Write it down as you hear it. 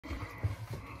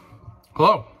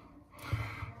Hello.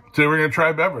 Today we're going to try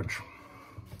a beverage.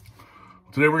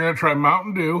 Today we're going to try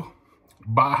Mountain Dew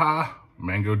Baja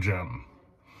Mango Gem.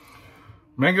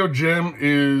 Mango Gem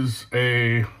is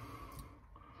a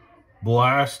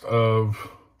blast of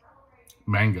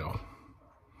mango.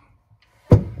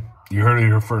 You heard it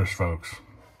here first, folks.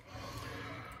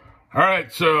 All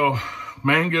right, so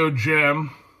Mango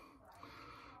Gem,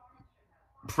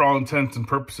 for all intents and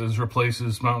purposes,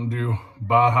 replaces Mountain Dew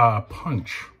Baja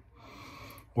Punch,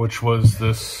 which was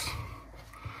this,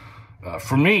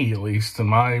 for me at least, in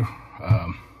my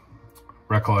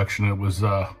recollection, it was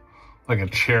like a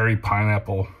cherry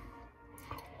pineapple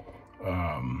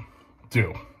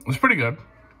dew. It was pretty good.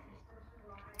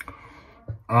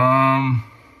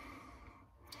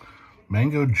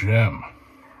 Mango Gem.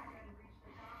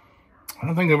 I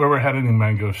don't think I've ever had any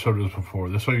mango sodas before.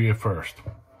 This will be it first.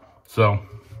 So,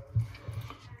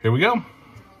 here we go.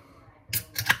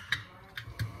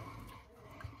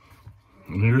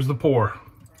 And here's the pour.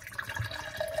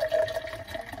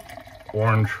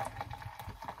 Orange.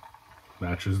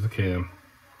 Matches the can.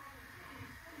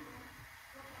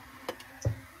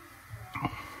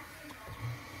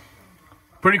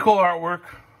 Pretty cool artwork.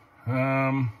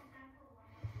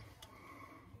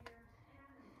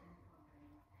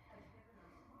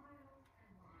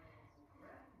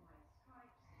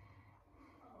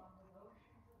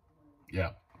 Yeah,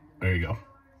 there you go.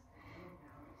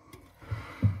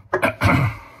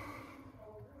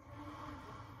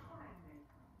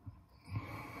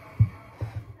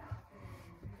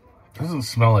 Doesn't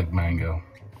smell like mango.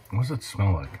 What does it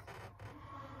smell like?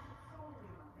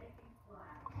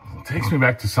 It takes me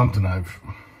back to something I've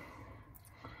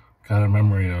got a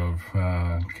memory of.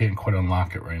 Can't quite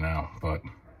unlock it right now, but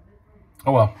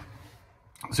oh well.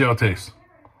 See how it tastes.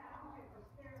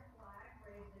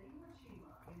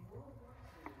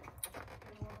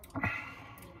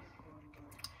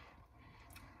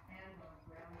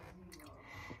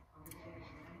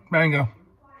 Mango.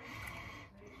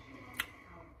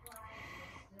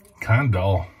 Kind of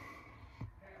dull.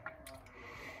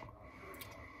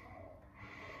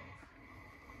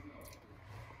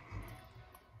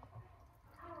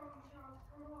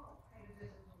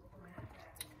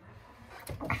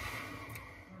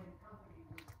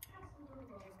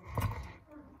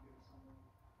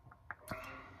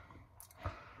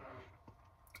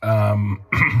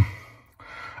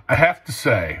 I have to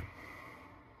say,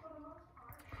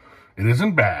 it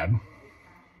isn't bad,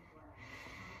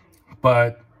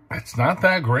 but it's not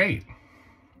that great.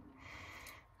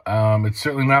 It's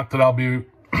certainly not that I'll be,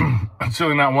 it's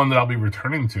certainly not one that I'll be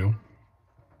returning to.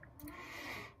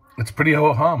 It's pretty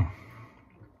ho-hum.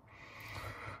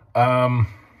 I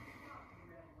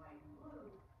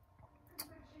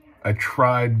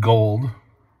tried Gold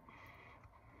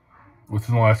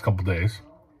within the last couple days.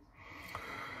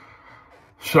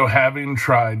 So having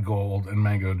tried Gold and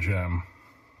Mango Gem,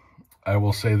 I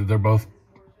will say that they're both,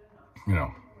 you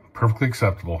know, perfectly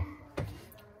acceptable.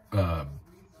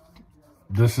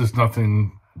 This is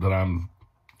nothing that I'm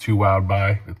too wowed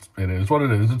by. It is what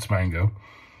it is. It's mango.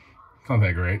 It's not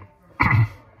that great.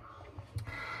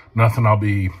 Nothing I'll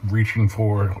be reaching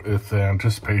for with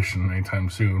anticipation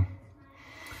anytime soon.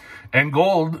 And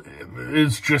Gold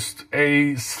is just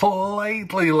a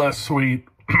slightly less sweet,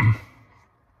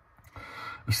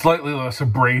 slightly less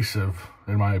abrasive,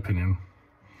 in my opinion,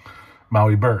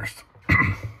 Maui Burst.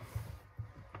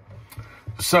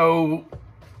 So,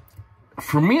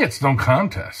 for me, it's no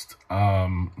contest.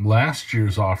 Last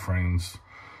year's offerings,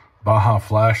 Baja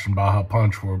Flash and Baja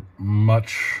Punch, were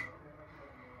much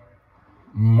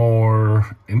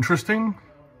more interesting,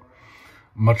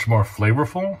 much more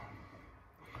flavorful,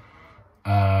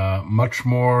 much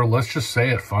more, let's just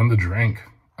say it, fun to drink.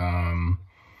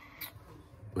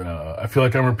 I feel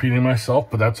like I'm repeating myself,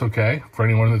 but that's okay. For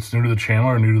anyone that's new to the channel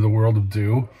or new to the world of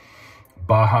Dew,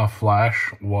 Baja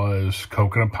Flash was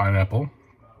coconut pineapple.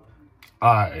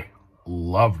 I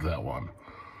loved that one.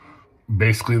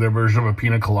 Basically their version of a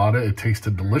pina colada. It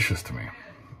tasted delicious to me.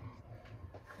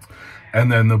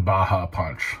 And then the Baja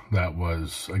Punch, that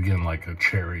was, again, like a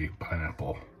cherry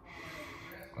pineapple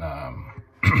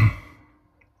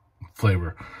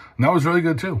flavor. And that was really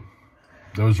good too.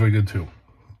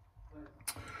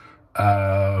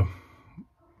 But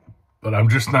I'm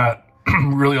just not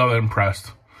really all that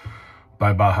impressed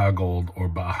by Baja Gold or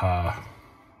Baja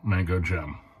Mango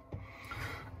Gem.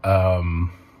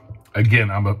 Again,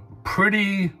 I'm a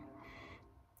pretty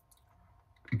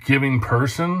giving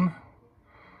person,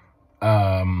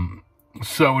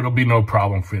 so it'll be no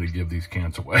problem for me to give these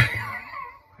cans away.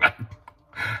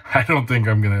 I don't think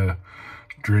I'm going to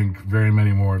drink very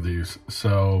many more of these,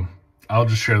 so I'll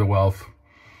just share the wealth.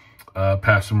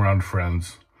 pass them around to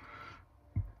friends.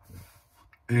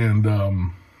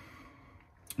 And,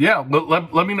 yeah,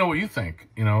 let me know what you think.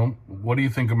 You know, what do you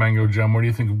think of Mango Gem? What do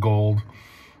you think of Gold?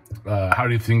 How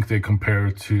do you think they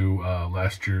compare to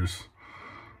last year's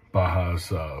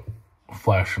Baja's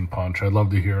Flash and Punch? I'd love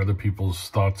to hear other people's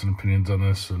thoughts and opinions on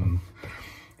this and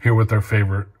hear what their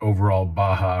favorite overall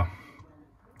Baja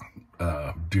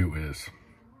dew is.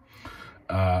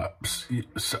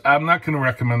 So I'm not going to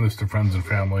recommend this to friends and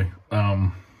family.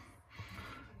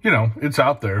 You know, it's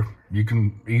out there. You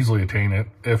can easily attain it.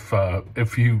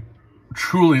 If you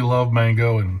truly love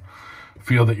mango and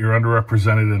feel that you're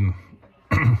underrepresented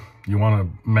and you want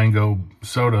a mango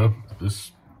soda,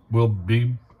 this will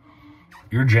be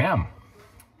your jam.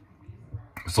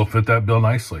 This will fit that bill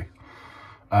nicely.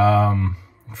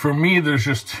 For me, there's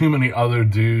just too many other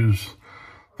dews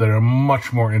that are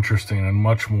much more interesting and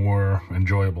much more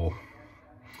enjoyable.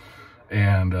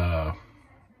 And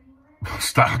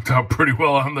stocked up pretty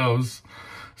well on those.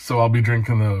 So I'll be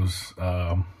drinking those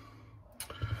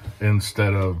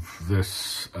instead of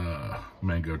this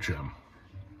Mango Gem.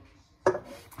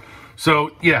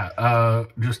 So yeah,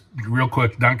 just real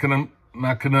quick, not gonna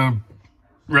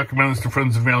recommend this to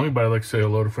friends and family, but I'd like to say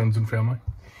hello to friends and family.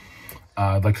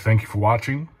 I'd like to thank you for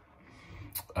watching.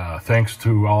 Thanks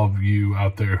to all of you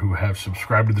out there who have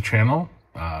subscribed to the channel.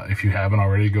 If you haven't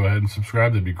already, go ahead and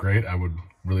subscribe. That'd be great. I would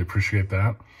really appreciate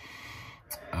that.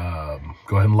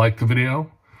 Go ahead and like the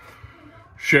video.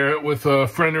 Share it with a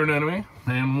friend or an enemy.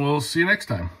 And we'll see you next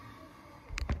time.